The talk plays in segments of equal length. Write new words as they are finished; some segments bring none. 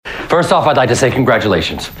First off, I'd like to say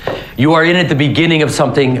congratulations. You are in at the beginning of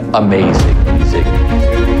something amazing.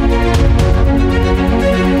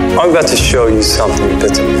 I'm about to show you something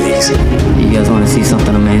that's amazing. You guys want to see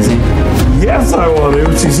something amazing? Yes, I want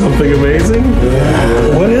to see something amazing.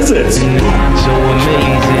 What is it? So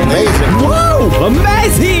amazing. Whoa,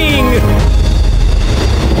 amazing!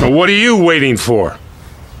 What are you waiting for?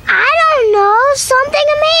 I don't know. Something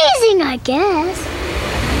amazing, I guess.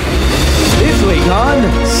 This week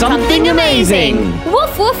on Something amazing.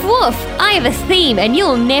 Woof, woof, woof. I have a theme and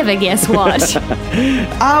you'll never guess what.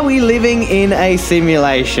 Are we living in a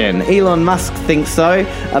simulation? Elon Musk thinks so,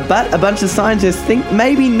 but a bunch of scientists think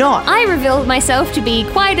maybe not. I revealed myself to be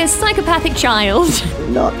quite a psychopathic child.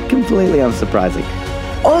 Not completely unsurprising.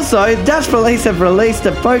 Also, Dutch police have released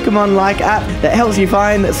a Pokemon-like app that helps you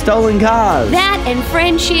find stolen cars. That and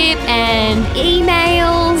friendship and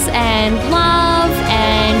emails and love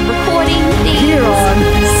and recording things. Here on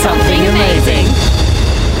Something Amazing.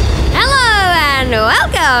 Hello and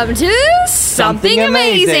welcome to Something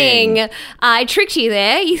Amazing. I tricked you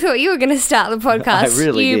there. You thought you were going to start the podcast. I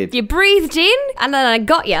really did. You breathed in and then I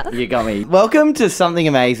got you. You got me. Welcome to Something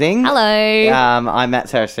Amazing. Hello. I'm Matt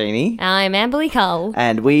Saracini. I'm Amberly Cole.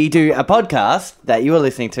 And we do a podcast that you are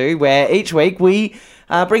listening to where each week we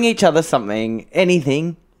bring each other something,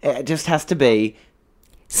 anything. It just has to be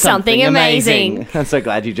Something amazing. I'm so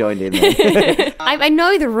glad you joined in there. I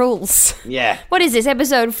know the rules. Yeah. What is this,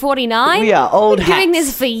 episode 49? We are old We've been doing hats.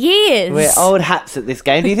 this for years. We're old hats at this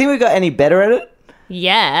game. Do you think we got any better at it?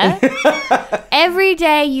 Yeah. Every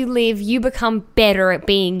day you live, you become better at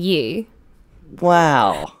being you.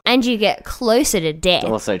 Wow. And you get closer to death.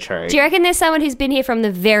 Also true. Do you reckon there's someone who's been here from the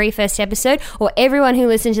very first episode, or everyone who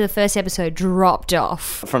listened to the first episode dropped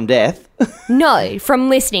off? From death? No, from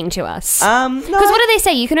listening to us. No. Because what do they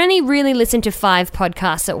say? You can only really listen to 5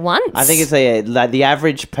 podcasts at once. I think it's like the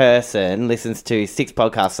average person listens to 6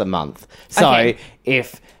 podcasts a month. So Okay.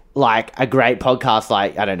 if like a great podcast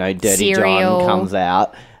like, I don't know, Dirty Serial. John comes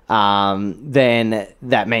out, then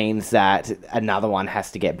that means that another one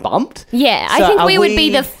has to get bumped. Yeah, So I think are we would be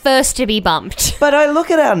the first to be bumped. But I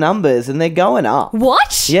look at our numbers and they're going up.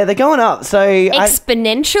 What? Yeah, they're going up. So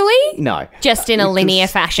Exponentially? no. Just in a linear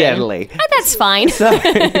fashion. Steadily. Oh, that's fine. So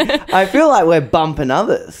I feel like we're bumping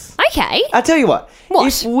others. Okay. I tell you what. What?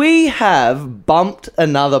 If we have bumped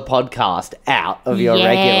another podcast out of your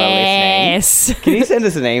regular listening, Yes. can you send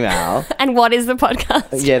us an email? And what is the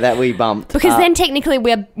podcast? Yeah, that we bumped. Because then technically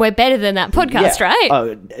we're better than that podcast, yeah. right?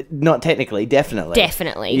 Oh, not technically, definitely.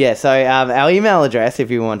 Definitely. Yeah, so our email address, if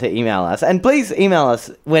you want to email us, and please email us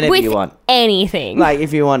whenever With you want. anything. Like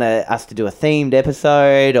if you want us to do a themed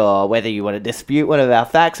episode, or whether you want to dispute one of our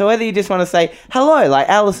facts, or whether you just want to say hello, like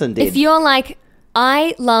Alison did. If you're like,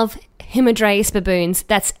 I love Himadraeus baboons,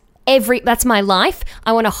 that's my life.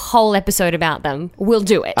 I want a whole episode about them. We'll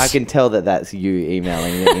do it. I can tell that that's you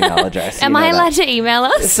emailing the email address. Am You know I allowed that. to email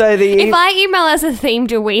us? So if I email us a theme,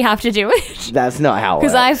 do we have to do it? That's not how it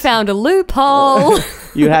works. Because I found a loophole.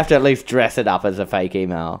 You have to at least dress it up as a fake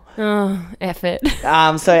email. Effort.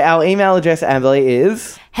 So our email address, Amberly,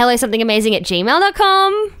 is...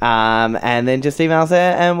 HelloSomethingAmazing@gmail.com. and then just email us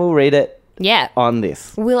there and we'll read it Yeah. on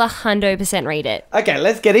this. We'll 100% read it. Okay,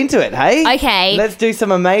 let's get into it, hey? Okay. Let's do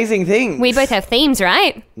some amazing things. We both have themes,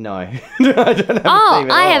 right? No. I don't have a theme at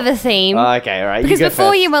I all. have a theme. Okay, all right. Because you go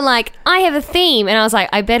before first. you were like, I have a theme. And I was like,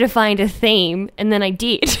 I better find a theme. And then I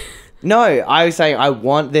did. No, I was saying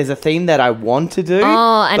there's a theme that I want to do.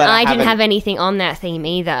 Oh, and but I didn't haven't- have anything on that theme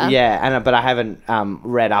either. Yeah, but I haven't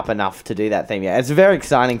read up enough to do that theme yet. It's a very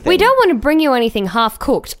exciting thing. We don't want to bring you anything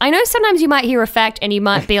half-cooked. I know sometimes you might hear a fact and you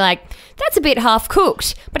might be like, that's a bit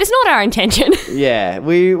half-cooked. But it's not our intention. Yeah,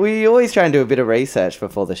 we always try and do a bit of research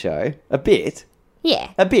before the show. A bit. Yeah.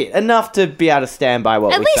 Enough to be able to stand by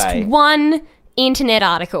what At we least say. one internet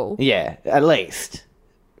article. Yeah, at least.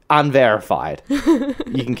 Unverified.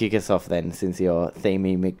 You can kick us off then, since you're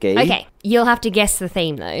Themey McGee. Okay, you'll have to guess the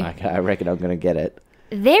theme though. Okay, I reckon I'm going to get it.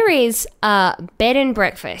 There is a bed and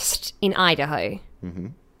breakfast in Idaho. Mm-hmm.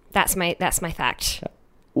 That's my fact.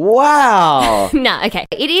 Wow! No, okay.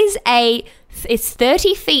 It's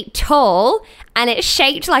 30 feet tall and it's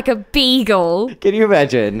shaped like a beagle. Can you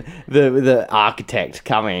imagine the architect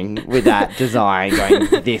coming with that design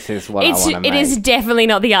going, this is what I want to make? It is definitely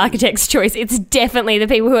not the architect's choice. It's definitely the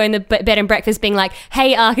people who own the bed and breakfast being like,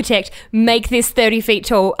 hey, architect, make this 30 feet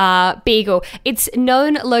tall beagle. It's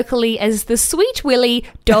known locally as the Sweet Willy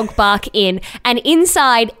Dog Bark Inn, and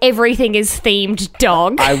inside everything is themed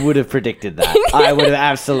dog. I would have predicted that. I would have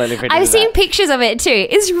absolutely predicted I've seen that. pictures of it too.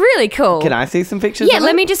 It's really cool. Can I see some pictures? Yeah, of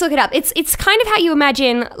let it? me just look it up. It's kind of how you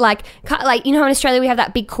imagine, like you know, in Australia we have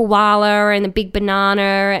that big koala and the big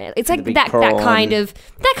banana. It's like big that prawn. kind of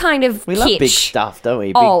We kitsch. love big stuff, don't we?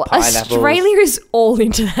 Big Oh, pineapples, Australia is all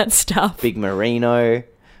into that stuff. big merino.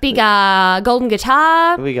 Big golden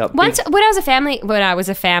guitar. We got Once big- when I was a family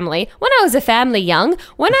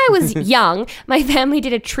young, my family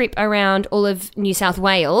did a trip around all of New South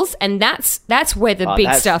Wales, and that's where the big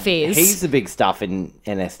That's stuff is. He's the big stuff in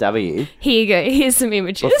NSW. Here you go. Here's some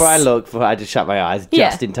images. Before I just shut my eyes Yeah.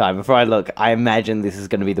 just in time. Before I look, I imagine this is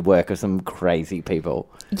going to be the work of some crazy people.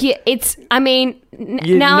 Yeah, it's. I mean,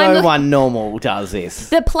 No I'm one normal does this.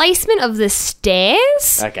 the placement of the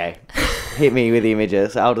stairs. Okay, hit me with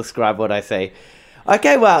images. I'll describe what I see.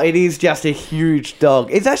 Okay, well, it is just a huge dog.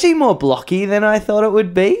 It's actually more blocky than I thought it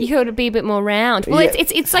would be. You thought it'd be a bit more round. Well, Yeah,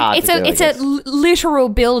 it's hard like it's to a do, I it's a guess. literal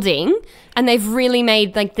building, and they've really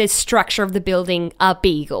made like the structure of the building a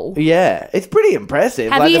beagle. Yeah, it's pretty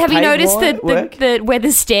impressive. Have Like, you the paint noticed work. the where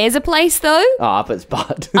the stairs are placed though? Oh, up its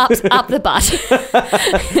butt. Up the butt.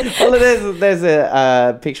 Well, there's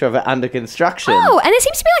a picture of it under construction. Oh, and there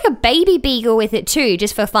seems to be like a baby beagle with it too,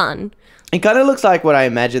 just for fun. It kind of looks like what I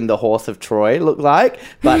imagined the horse of Troy looked like,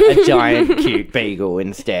 but a giant cute beagle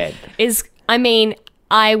instead.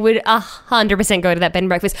 I would 100% go to that bed and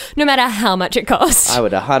breakfast, no matter how much it costs. I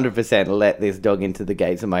would 100% let this dog into the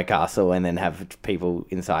gates of my castle and then have people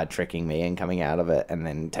inside tricking me and coming out of it and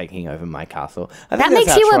then taking over my castle. I think That that's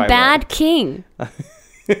makes how you Troy a bad works. king.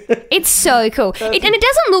 It's so cool. And it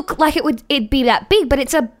doesn't look like it'd be that big, but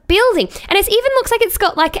it's a building. And it even looks like it's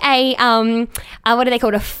got like a what do they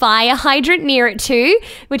call it? A fire hydrant near it too,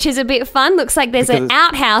 which is a bit fun. Looks like there's Because an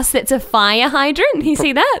outhouse that's a fire hydrant. You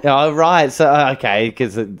see that? Oh, right. So, okay,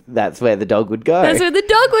 because that's where the dog would go. That's where the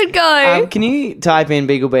dog would go. Can you type in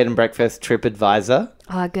Beagle Bed and Breakfast TripAdvisor?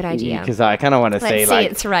 Oh, good idea. Because I kind of want to Let's see, see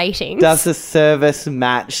like, its ratings. does the service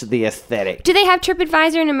match the aesthetic? Do they have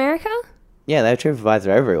TripAdvisor in America? Yeah, they have TripAdvisor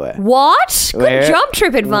everywhere. What? Good job,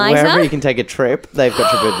 Wherever TripAdvisor. you can take a trip, they've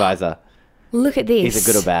got TripAdvisor. Look at this. Is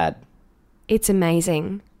it good or bad? It's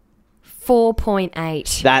amazing.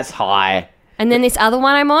 4.8. That's high. And then this other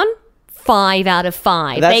one I'm on, 5 out of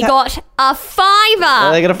 5. That's They got a fiver. Oh,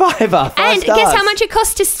 they got a $5. And guess how much it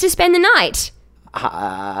costs to spend the night?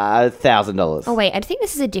 $1,000. Oh, wait. I think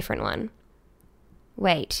this is a different one.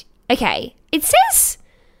 Wait. Okay. It says...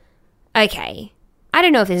 Okay. I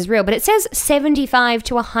don't know if this is real, but it says $75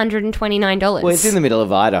 to $129. Well, it's in the middle of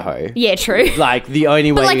Idaho. Yeah, true. Like, the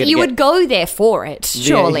only way But like you're you gonna would go there for it,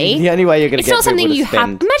 surely. The only way you're going to It's get not something people to you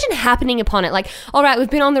spend... imagine happening upon it. Like, all right, we've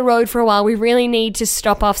been on the road for a while. We really need to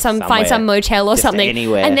stop off find Somewhere. some motel or Just something.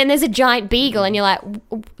 anywhere. And then there's a giant beagle, and you're like,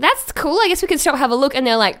 that's cool. I guess we could stop have a look. And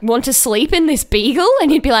they're like, want to sleep in this beagle?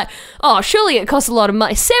 And you'd be like, oh, surely it costs a lot of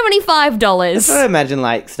money. $75. That's what I imagine,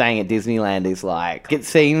 like, staying at Disneyland is like. It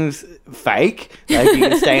seems fake. Like, you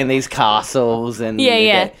can stay in these castles and... Yeah, you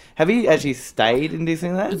yeah. Have you actually stayed in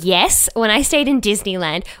Disneyland? Yes, when I stayed in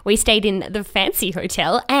Disneyland, we stayed in the fancy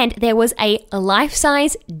hotel, and there was a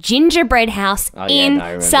life-size gingerbread house Oh, yeah, no, I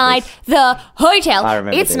remember inside this. the hotel. I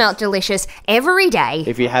remember It this. smelled delicious every day.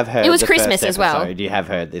 If you have heard It was the Christmas first as well. episode, you have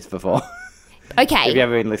heard this before. Okay. If you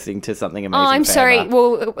ever been listening to Something Oh, Amazing I'm sorry.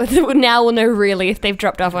 Forever. Well, now we'll know really if they've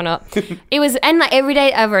dropped off or not. It was, and like every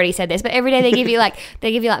day, I've already said this, but every day they give you like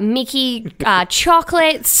Mickey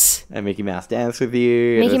chocolates. And Mickey Mouse Dance With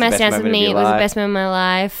You. Mickey Mouse Dance with Me. It was the best moment of my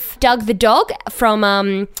life. Doug the dog from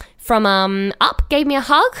Up gave me a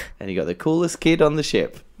hug. And you got the coolest kid on the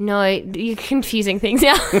ship. No, you're confusing things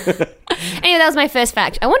now. Anyway, that was my first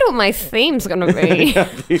fact. I wonder what my theme's going to be.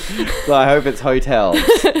 Well, I hope it's hotels.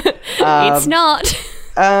 It's not.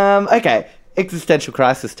 Okay, existential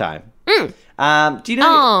crisis time. Do you know?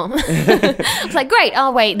 Oh. I was like, great.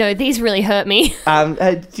 Oh, wait, no, these really hurt me.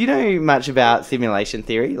 Do you know much about simulation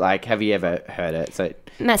theory? Like, have you ever heard it? So,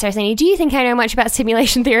 Matt Saraceni, do you think I know much about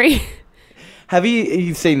simulation theory? have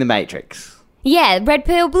you've seen The Matrix? Yeah, red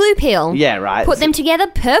pill, blue pill. Yeah, right. Put them together,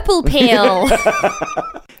 purple pill.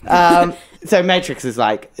 So Matrix is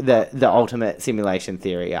like the ultimate simulation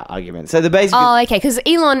theory argument. So the basic. Oh, okay, because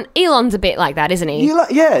Elon's a bit like that, isn't he?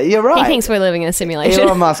 Yeah, you're right. He thinks we're living in a simulation.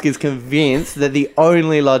 Elon Musk is convinced that the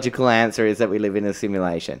only logical answer is that we live in a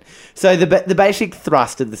simulation. So the basic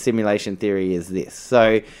thrust of the simulation theory is this.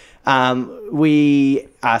 So we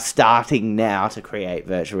are starting now to create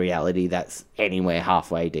virtual reality that's anywhere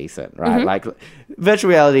halfway decent, right? Mm-hmm. Like virtual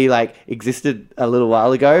reality existed a little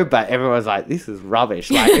while ago, but everyone's like, this is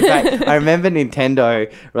rubbish. Like, in fact, I remember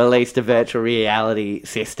Nintendo released a virtual reality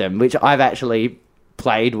system, which I've actually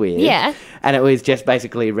played with. Yeah. And it was just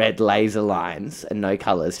basically red laser lines and no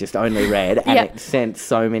colours, just only red. And Yeah. it sent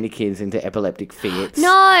so many kids into epileptic fits.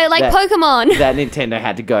 No, like that- Pokemon. That Nintendo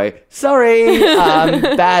had to go, sorry,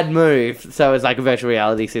 bad move. So it was like a virtual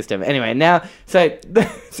reality system. Anyway, now, so the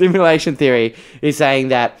simulation theory is saying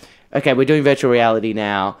that, okay, we're doing virtual reality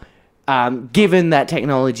now. Given that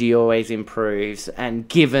technology always improves, and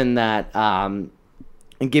given that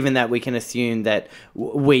we can assume that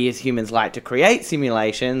we as humans like to create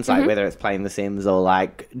simulations, like whether it's playing The Sims or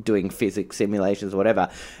like doing physics simulations or whatever,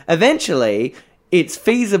 eventually it's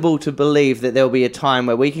feasible to believe that there'll be a time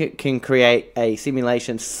where we can create a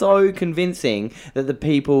simulation so convincing that the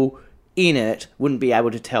people in it wouldn't be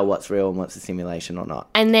able to tell what's real and what's a simulation or not.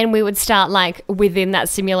 And then we would start, like, within that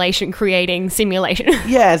simulation, creating simulation.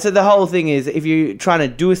 Yeah, so the whole thing is if you're trying to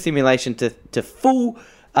do a simulation to fool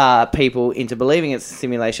people into believing it's a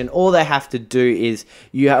simulation, all they have to do is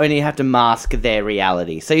you only have to mask their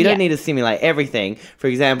reality. So you don't Yeah. need to simulate everything. For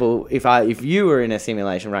example, if you were in a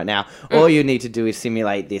simulation right now, all you need to do is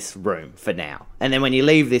simulate this room for now. And then when you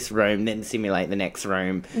leave this room, then simulate the next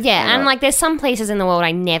room. Yeah, and, like, there's some places in the world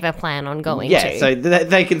I never plan on going to. Yeah, so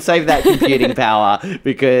they can save that computing power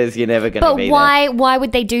because you're never going to But be there. why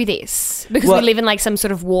would they do this? Because Well- we live in, like, some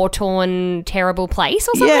sort of war-torn, terrible place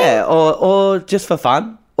or something? Yeah, or just for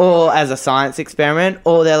fun, or as a science experiment,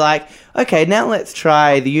 or they're like, okay, now let's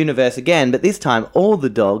try the universe again, but this time all the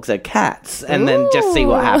dogs are cats, and then just see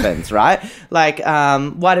what Ooh. happens, right? Like,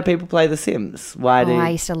 why do people play The Sims? Why do? Oh, I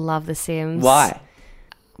used to love The Sims. Why?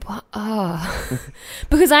 What? Oh.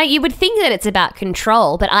 Because you would think that it's about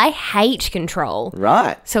control, but I hate control.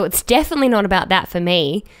 Right. So it's definitely not about that for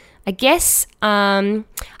me. I guess, yeah,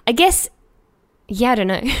 I don't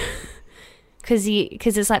know. Because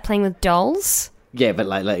it's like playing with dolls. Yeah, but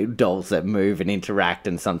like dolls that move and interact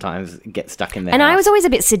and sometimes get stuck in their And house. I was always a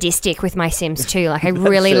bit sadistic with my Sims too. Like, I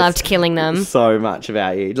really That's loved killing them. So much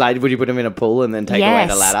about you. Like, would you put them in a pool and then take away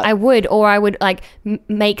the ladder? I would, or I would like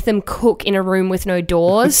make them cook in a room with no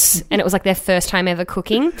doors, and it was like their first time ever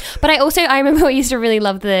cooking. But I remember I used to really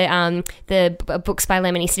love the books by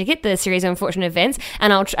Lemony Snicket, the series of Unfortunate Events,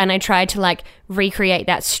 and I tried to like recreate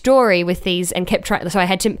that story with these, and kept trying. So I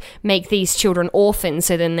had to make these children orphans,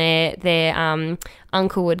 so then their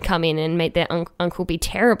uncle would come in and make their uncle be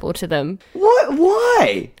terrible to them. What?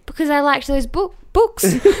 Why? Because I liked those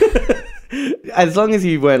books. As long as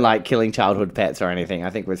you weren't like killing childhood pets or anything, I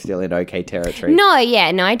think we're still in okay territory. No,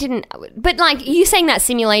 I didn't. But like you saying that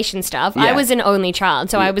simulation stuff, I Yeah. was an only child,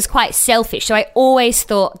 so I was quite selfish. So I always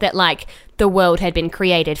thought that like the world had been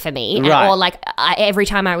created for me, Right. or like every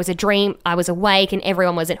time I was a dream, I was awake, and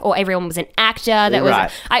everyone was an actor. That was. Right.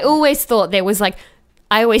 I always thought there was like.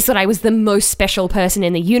 I always thought I was the most special person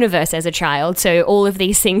in the universe as a child, so all of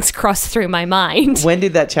these things crossed through my mind. When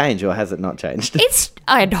did that change, or has it not changed?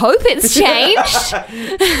 I'd hope it's changed.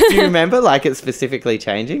 Do you remember, like, it specifically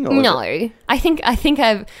changing? Or was No, it- I think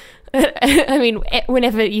I've. I mean,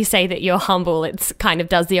 whenever you say that you're humble, it's kind of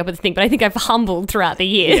does the opposite thing. But I think I've humbled throughout the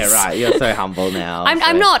years. Yeah, right. You're so humble now. I'm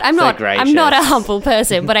so not a gracious. humble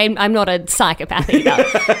person, but I'm not a psychopath either.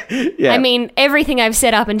 Yeah. I mean, everything I've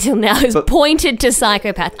said up until now is pointed to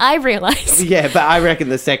psychopath. I realise. Yeah, but I reckon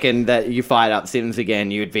the second that you fired up Sims again,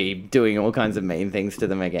 you'd be doing all kinds of mean things to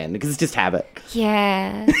them again because it's just habit.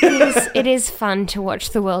 Yeah, it is fun to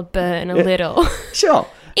watch the world burn a little Sure.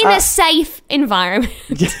 in a safe environment.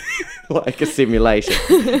 Like a simulation.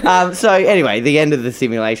 So anyway, the end of the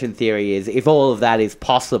simulation theory is if all of that is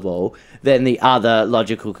possible, then the other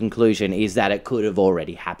logical conclusion is that it could have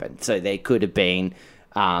already happened. So there could have been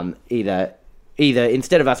either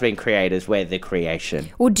instead of us being creators, we're the creation.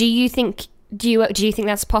 Well, do you think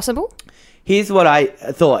that's possible? Here's what I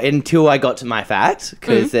thought until I got to my fact,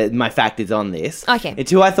 because my fact is on this. Okay.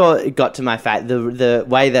 Until I thought it got to my fact, the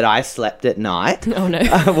way that I slept at night Oh, no.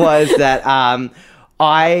 was that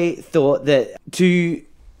I thought that to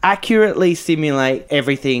accurately simulate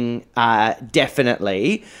everything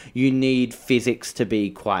definitely, you need physics to be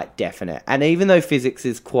quite definite. And even though physics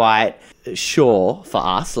is quite sure for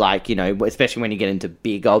us, like, you know, especially when you get into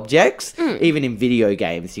big objects, even in video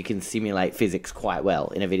games, you can simulate physics quite well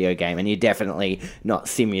in a video game, and you're definitely not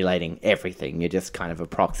simulating everything. You're just kind of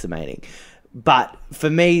approximating. But for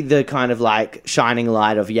me, the kind of like shining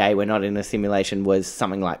light of, yay, we're not in a simulation was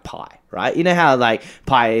something like pi, right? You know how like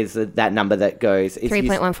pi is that number that goes... it's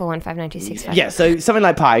 3.14159265. Yeah, so something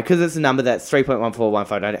like pi, because it's a number that's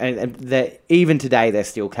 3.14159, and even today they're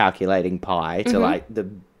still calculating pi to like the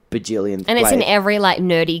bajillionth And it's place. in every like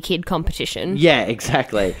nerdy kid competition. Yeah,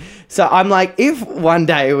 exactly. So I'm like, if one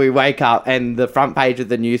day we wake up and the front page of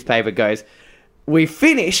the newspaper goes, we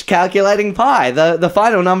finished calculating pi. The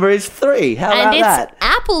final number is 3. How And about it's that?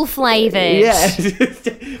 apple flavored.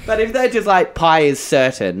 Yeah. But if they're just like pi is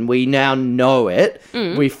certain, we now know it,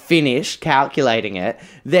 we finished calculating it,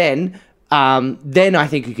 then I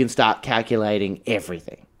think you can start calculating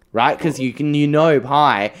everything, right? Because you know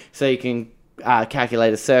pi, so you can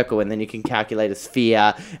calculate a circle, and then you can calculate a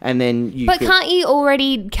sphere, and then you But can't you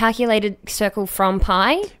already calculate a circle from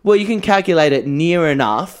pi? Well, you can calculate it near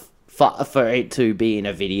enough for it to be in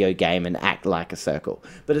a video game and act like a circle.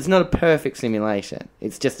 But it's not a perfect simulation.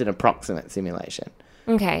 It's just an approximate simulation.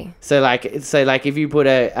 Okay. So like if you put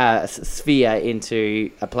a sphere into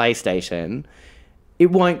a PlayStation, it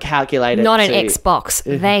won't calculate it Not to... an Xbox.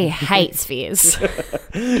 They hate spheres.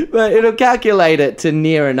 But it'll calculate it to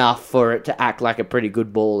near enough for it to act like a pretty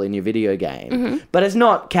good ball in your video game. Mm-hmm. But it's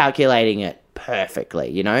not calculating it perfectly,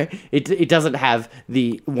 you know? It doesn't have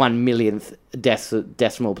the 1 millionth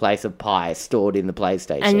decimal place of pi stored in the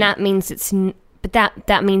PlayStation. And that means but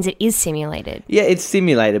that means it is simulated. Yeah, it's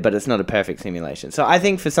simulated, but it's not a perfect simulation. So I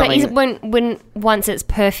think for But something... is when once it's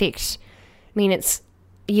perfect, I mean,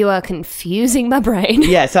 you are confusing my brain.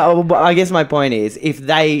 Yeah, so I guess my point is, if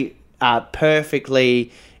they are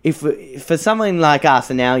perfectly... If for something like us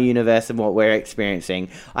in our universe and what we're experiencing,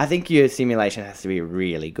 I think your simulation has to be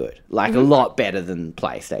really good. Like, a lot better than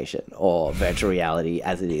PlayStation or virtual reality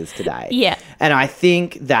as it is today. Yeah. And I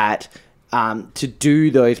think that to do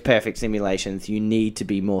those perfect simulations, you need to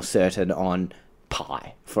be more certain on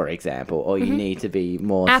pi, for example, or you need to be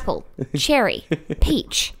more... Apple, cherry,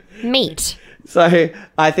 peach, meat. So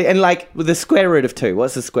I think, and like with the square root of 2,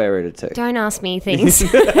 what's the square root of 2? Don't ask me things. So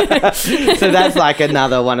that's like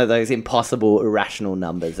another one of those impossible irrational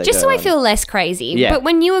numbers. That Just go so I on. feel less crazy. Yeah. But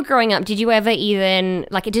when you were growing up, did it ever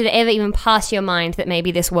even pass your mind that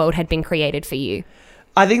maybe this world had been created for you?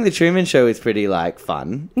 I think the Truman Show is pretty like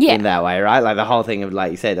fun Yeah. in that way, right? Like the whole thing of,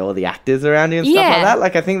 like you said, all the actors around you and stuff Yeah. like that.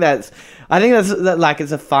 Like I think that's like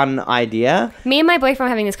it's a fun idea. Me and my boyfriend were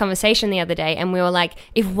having this conversation the other day, and we were like,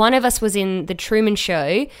 if one of us was in the Truman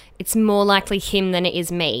Show, it's more likely him than it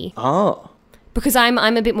is me. Oh, Because I'm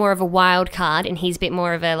a bit more of a wild card, and he's a bit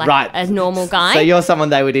more of a right. a normal guy. So you're someone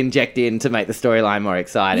they would inject in to make the storyline more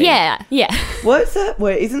exciting. yeah. What's that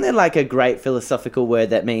word? Isn't there like a great philosophical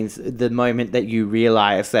word that means the moment that you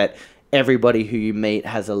realize that everybody who you meet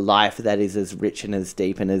has a life that is as rich and as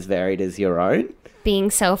deep and as varied as your own?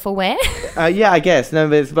 Being self-aware, Yeah, I guess. No,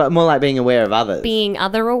 but it's more like being aware of others. being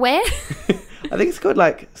other-aware. I think it's called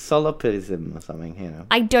like solipsism or something, you know.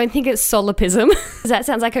 I don't think it's solipsism. That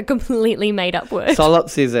sounds like a completely made-up word.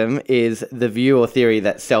 Solipsism is the view or theory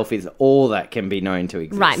that self is all that can be known to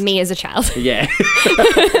exist. Right, me as a child. Yeah.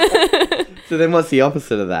 So then what's the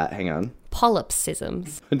opposite of that? Hang on.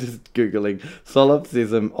 Polypsisms. I'm just Googling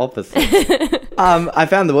solipsism opposite. I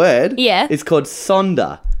found the word. Yeah. It's called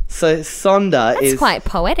sonder. So sonder That's is quite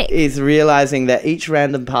poetic. is realizing that each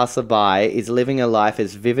random passerby is living a life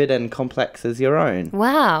as vivid and complex as your own.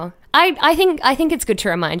 Wow. I think it's good to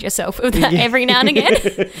remind yourself of that every now and again.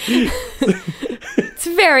 It's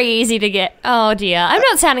very easy to get, oh dear, I'm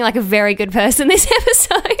not sounding like a very good person this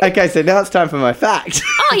episode. Okay, so now it's time for my fact.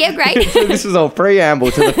 Oh yeah, great. So this was all preamble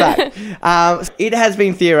to the fact. It has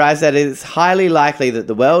been theorized that it is highly likely that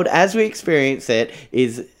the world as we experience it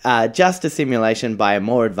is just a simulation by a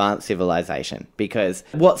more advanced civilization. Because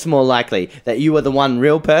what's more likely, that you are the one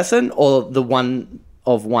real person or the one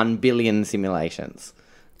of 1 billion simulations?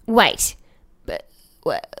 Wait, but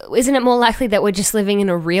isn't it more likely that we're just living in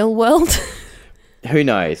a real world? Who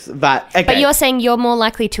knows? But okay. But you're saying you're more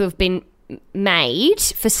likely to have been made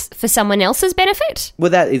for someone else's benefit? Well,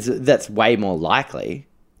 that's way more likely.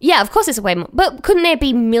 Yeah, of course it's way more. But couldn't there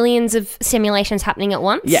be millions of simulations happening at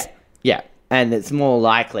once? Yeah. And it's more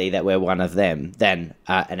likely that we're one of them than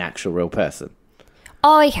an actual real person.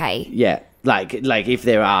 Oh, okay. Yeah. Like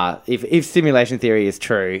if simulation theory is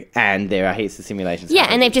true and there are heaps of simulations. Yeah,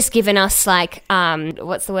 and they've just given us like,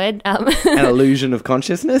 what's the word? An illusion of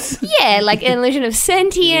consciousness. Yeah, like an illusion of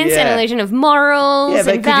sentience, Yeah. an illusion of morals Yeah,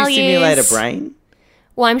 but and could values. you simulate a brain?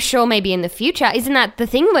 Well, I'm sure maybe in the future. Isn't that the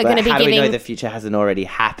thing we're going to be How do giving? we know the future hasn't already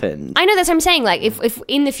happened? I know, that's what I'm saying. Like, if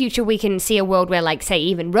in the future we can see a world where, like, say,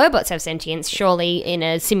 even robots have sentience, surely in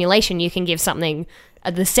a simulation you can give something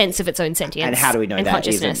the sense of its own sentience. And how do we know and that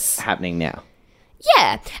consciousness. isn't happening now?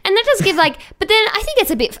 Yeah, and that does give like, but then I think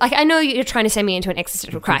it's a bit like, I know you're trying to send me into an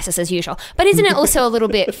existential crisis as usual, but isn't it also a little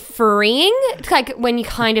bit freeing? Like when you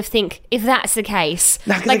kind of think, if that's the case,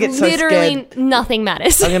 'cause I like get so literally scared. nothing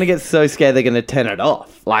matters. I'm going to get so scared they're going to turn it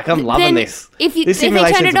off. Like, I'm loving Then this. If this they turn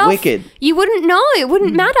simulation's it off, wicked. you wouldn't know. It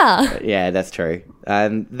wouldn't matter. Yeah, that's true.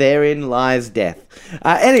 And therein lies death.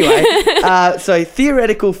 Anyway, so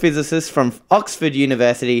theoretical physicist from Oxford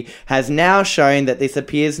University has now shown that this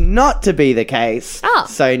appears not to be the case. Oh.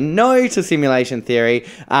 So no to simulation theory,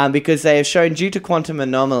 because they have shown due to quantum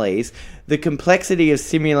anomalies, the complexity of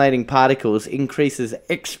simulating particles increases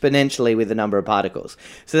exponentially with the number of particles.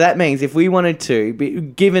 So that means if we wanted to,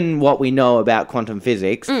 given what we know about quantum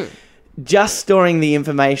physics, just storing the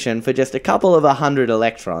information for just a couple of 100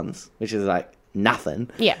 electrons, which is like nothing,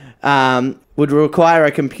 would require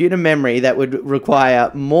a computer memory that would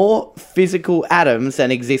require more physical atoms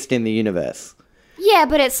than exist in the universe. Yeah,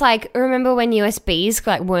 but it's like, remember when USBs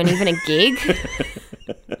like weren't even a gig?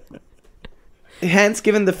 Hence,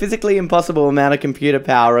 given the physically impossible amount of computer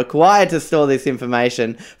power required to store this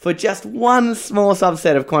information for just one small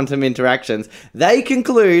subset of quantum interactions, they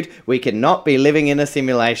conclude we cannot be living in a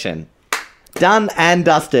simulation. Done and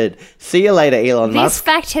dusted. See you later, Elon This Musk.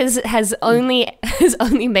 fact has only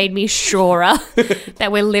made me surer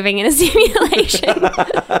that we're living in a simulation.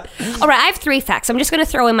 All right, I have 3 facts. I'm just going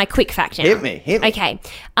to throw in my quick fact now. Hit me. Okay.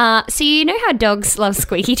 So you know how dogs love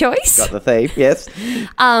squeaky toys? Got the thief, yes.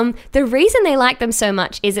 The reason they like them so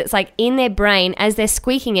much is it's like in their brain, as they're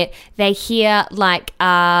squeaking it, they hear like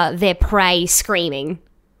their prey screaming.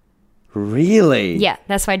 Really? Yeah,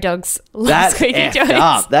 that's why dogs love That's squeaky effed toys.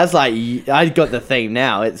 up. That's like, I got the theme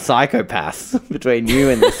now. It's psychopaths between you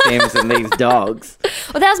and the Sims and these dogs.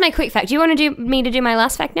 Well, that was my quick fact. Do you want me to do my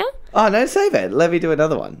last fact now? Oh, no, save it. Let me do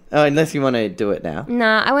another one. Oh, unless you want to do it now.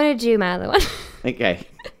 Nah, I want to do my other one. Okay.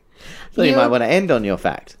 So you might want to end on your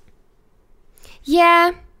fact.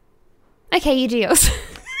 Yeah. Okay, you do yours.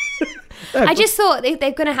 I just thought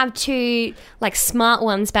they're going to have 2 like smart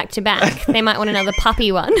ones back to back. They might want another puppy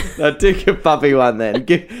one. I'll do your puppy one then.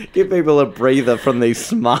 Give people a breather from these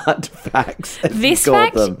smart facts. as you This call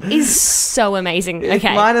fact them. is so amazing. If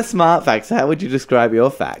Okay. mine are smart facts, how would you describe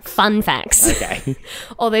your facts? Fun facts. Okay.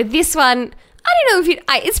 Although this one, I don't know if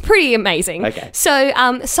it's pretty amazing. Okay. So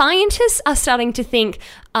scientists are starting to think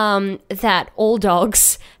that all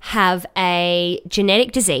dogs have a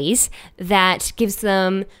genetic disease that gives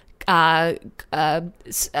them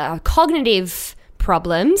cognitive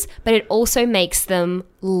problems, but it also makes them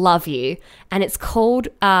love you. And it's called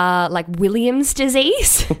like Williams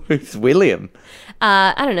disease. Who's William?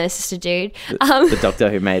 I don't know, it's just a dude. The doctor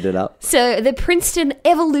who made it up. So the Princeton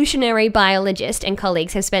evolutionary biologist and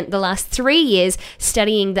colleagues have spent the last 3 years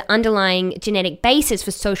studying the underlying genetic basis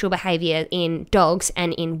for social behavior in dogs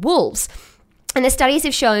and in wolves. And the studies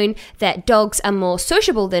have shown that dogs are more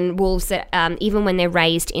sociable than wolves, that even when they're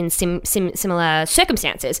raised in similar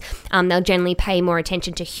circumstances. They'll generally pay more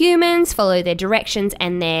attention to humans, follow their directions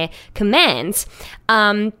and their commands.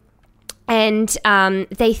 And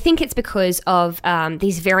they think it's because of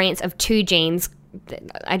these variants of 2 genes.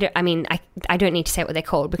 I don't need to say what they're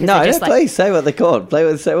called because No, they're just please say what they're called.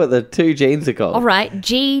 Say what the 2 genes are called. all right,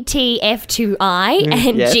 GTF2I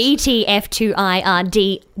and yes.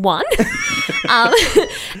 GTF2IRD1.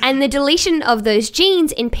 And the deletion of those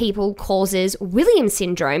genes in people causes Williams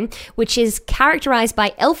syndrome, which is characterized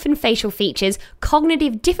by elfin facial features,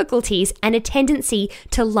 cognitive difficulties, and a tendency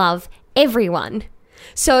to love everyone.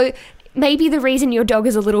 So maybe the reason your dog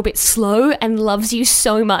is a little bit slow and loves you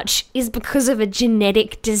so much is because of a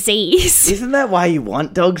genetic disease. Isn't that why you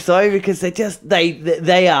want dogs though? Because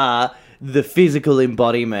they are the physical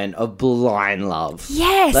embodiment of blind love.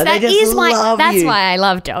 Yes, Like, they that just is love that's you. why I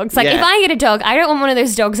love dogs. Like, Yeah. if I get a dog, I don't want one of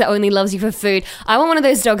those dogs that only loves you for food. I want one of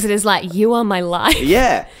those dogs that is like, you are my life.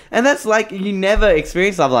 Yeah, and that's like, you never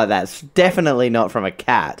experience stuff like that. It's definitely not from a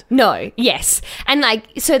cat. No, yes. And like,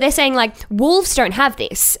 so they're saying like, wolves don't have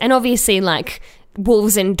this. And obviously like,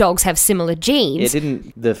 wolves and dogs have similar Yeah, genes.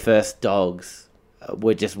 didn't the first dogs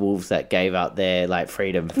were just wolves that gave up their like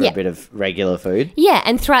freedom for Yeah. a bit of regular food? Yeah,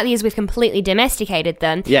 and throughout the years we've completely domesticated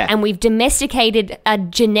them. Yeah. And we've domesticated a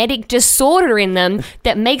genetic disorder in them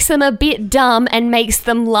that makes them a bit dumb and makes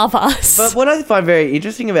them love us. But what I find very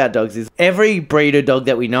interesting about dogs is every breed of dog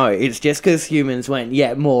that we know, it's just because humans went,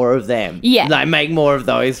 yeah, more of them. Yeah. Like, make more of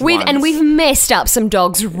those ones. And we've messed up some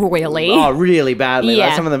dogs royally. Oh, really badly. Yeah.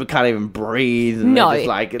 Like, some of them can't even breathe. And No, they're just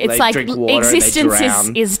like, it's they like drink water existence and they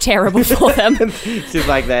drown. is terrible for them. It's just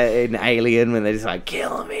like that in Alien when they're just like,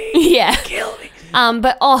 kill me. Yeah. Kill me.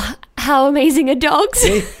 But how amazing are dogs?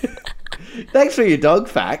 Thanks for your dog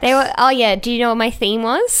facts. They were. Oh yeah. Do you know what my theme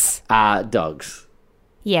was? Dogs.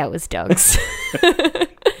 Yeah, it was dogs.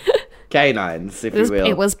 Canines, if you will.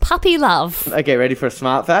 It was puppy love. Okay, ready for a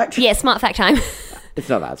smart fact? Yeah, smart fact time. It's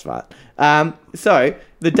not that smart. So,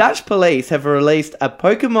 the Dutch police have released a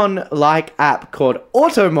Pokemon-like app called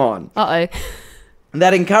Automon. Uh oh.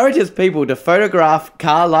 that encourages people to photograph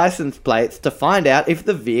car license plates to find out if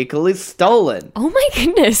the vehicle is stolen. Oh my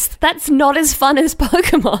goodness, that's not as fun as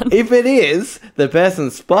Pokemon. If it is, the person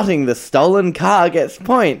spotting the stolen car gets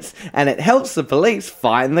points, and it helps the police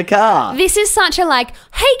find the car. This is such a like,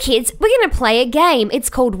 hey kids, we're going to play a game. It's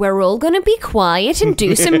called We're All Going to Be Quiet and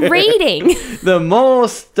Do Some Reading. The more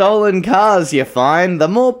stolen cars you find, the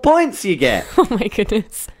more points you get. Oh my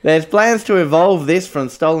goodness. There's plans to evolve this from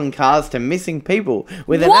stolen cars to missing people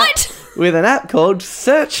with What? with an app called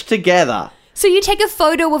Search Together. So you take a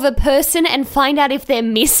photo of a person and find out if they're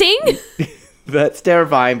missing? That's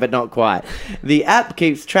terrifying, but not quite. The app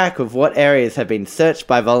keeps track of what areas have been searched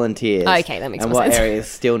by volunteers. Okay, that makes and more what sense. areas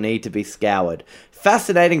still need to be scoured.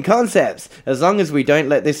 Fascinating concepts, as long as we don't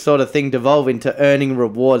let this sort of thing devolve into earning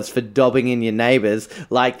rewards for dobbing in your neighbours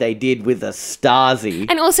like they did with the Stasi.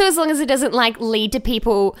 And also as long as it doesn't like lead to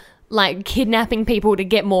people like kidnapping people to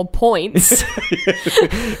get more points.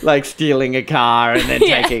 Like stealing a car and then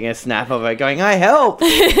Yeah. taking a snap of it, going, I help.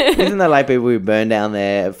 Isn't that like people who burn down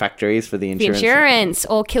their factories for the The insurance? insurance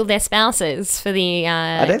or kill their spouses for the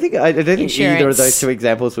I don't think either of insurance. those two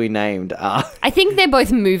examples we named are. I think they're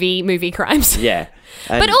both movie crimes. Yeah.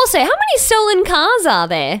 And- But also, how many stolen cars are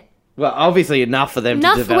there? well, obviously enough for them to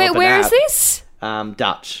Enough. develop Where an is app. this?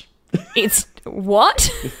 Dutch. It's what?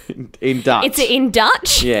 In Dutch. It's in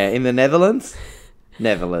Dutch? Yeah, in the Netherlands.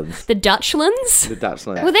 Netherlands. The Dutchlands? The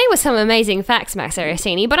Dutchland. Well, they were some amazing facts, Max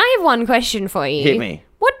Aristini, but I have one question for you. Hit me.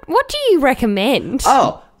 What do you recommend?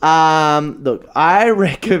 Oh, look, I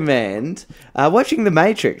recommend watching The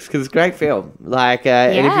Matrix because it's a great film. Like,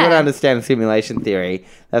 and if you want to Yeah. understand simulation theory,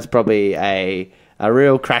 that's probably a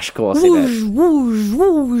real crash course in it. Whoosh,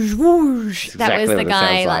 whoosh, whoosh. That exactly was the what it guy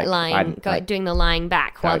sounds like like. lying, doing the lying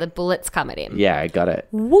back while the bullets come at him. Yeah, I got it.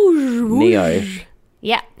 Whoosh, whoosh. Neo.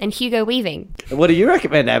 Yeah, and Hugo Weaving. What do you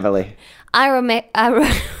recommend, Emily?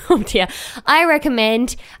 Oh dear. I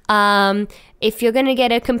recommend if you're going to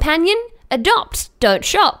get a companion, adopt, don't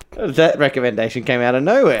shop. That recommendation came out of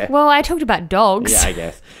nowhere. Well, I talked about dogs. Yeah, I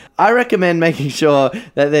guess. I recommend making sure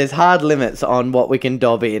that there's hard limits on what we can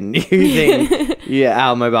dob in using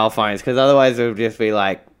our mobile phones, because otherwise it'll just be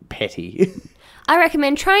like petty. I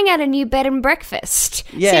recommend trying out a new bed and breakfast.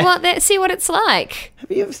 Yeah. See what it's like.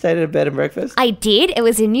 Have you ever stayed at a bed and breakfast? I did. It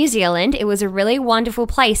was in New Zealand. It was a really wonderful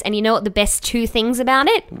place. And you know what the best two things about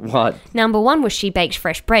it? What? Number one was she baked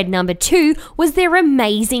fresh bread. Number two was their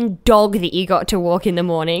amazing dog that you got to walk in the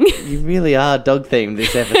morning. You really are dog themed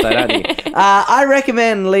this episode, aren't you? I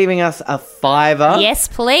recommend leaving us a $5. Yes,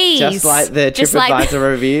 please. Just like the Just like- TripAdvisor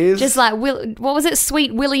reviews. Just like, what was it?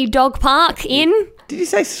 Sweet Willie Dog Park Inn? Did you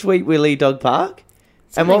say Sweet Willie Dog Park?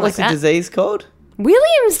 And what Something was like the that. disease called?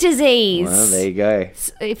 Williams disease. Well, there you go.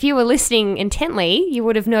 If you were listening intently, you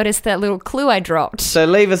would have noticed that little clue I dropped. So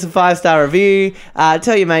leave us a 5-star review.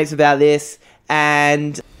 Tell your mates about this.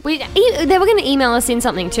 And They were going to email us in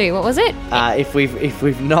something too. What was it? if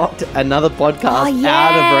we've knocked another podcast Oh, yeah.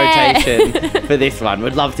 out of rotation for this one,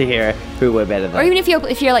 we'd love to hear who we're better than. Or even if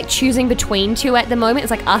you're like choosing between two at the moment,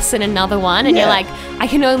 it's like us and another one, and Yeah. you're like, I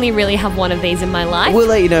can only really have one of these in my life. We'll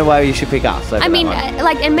let you know why you should pick us. Over I mean, that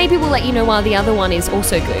one. and maybe we'll let you know why the other one is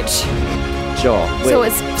also good. Sure. so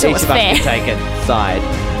it's each of fair. us can take a side.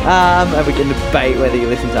 And we can debate whether you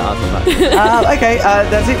listen to us or not. Okay,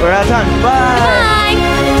 that's it. We're out of time.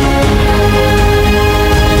 Bye. Bye.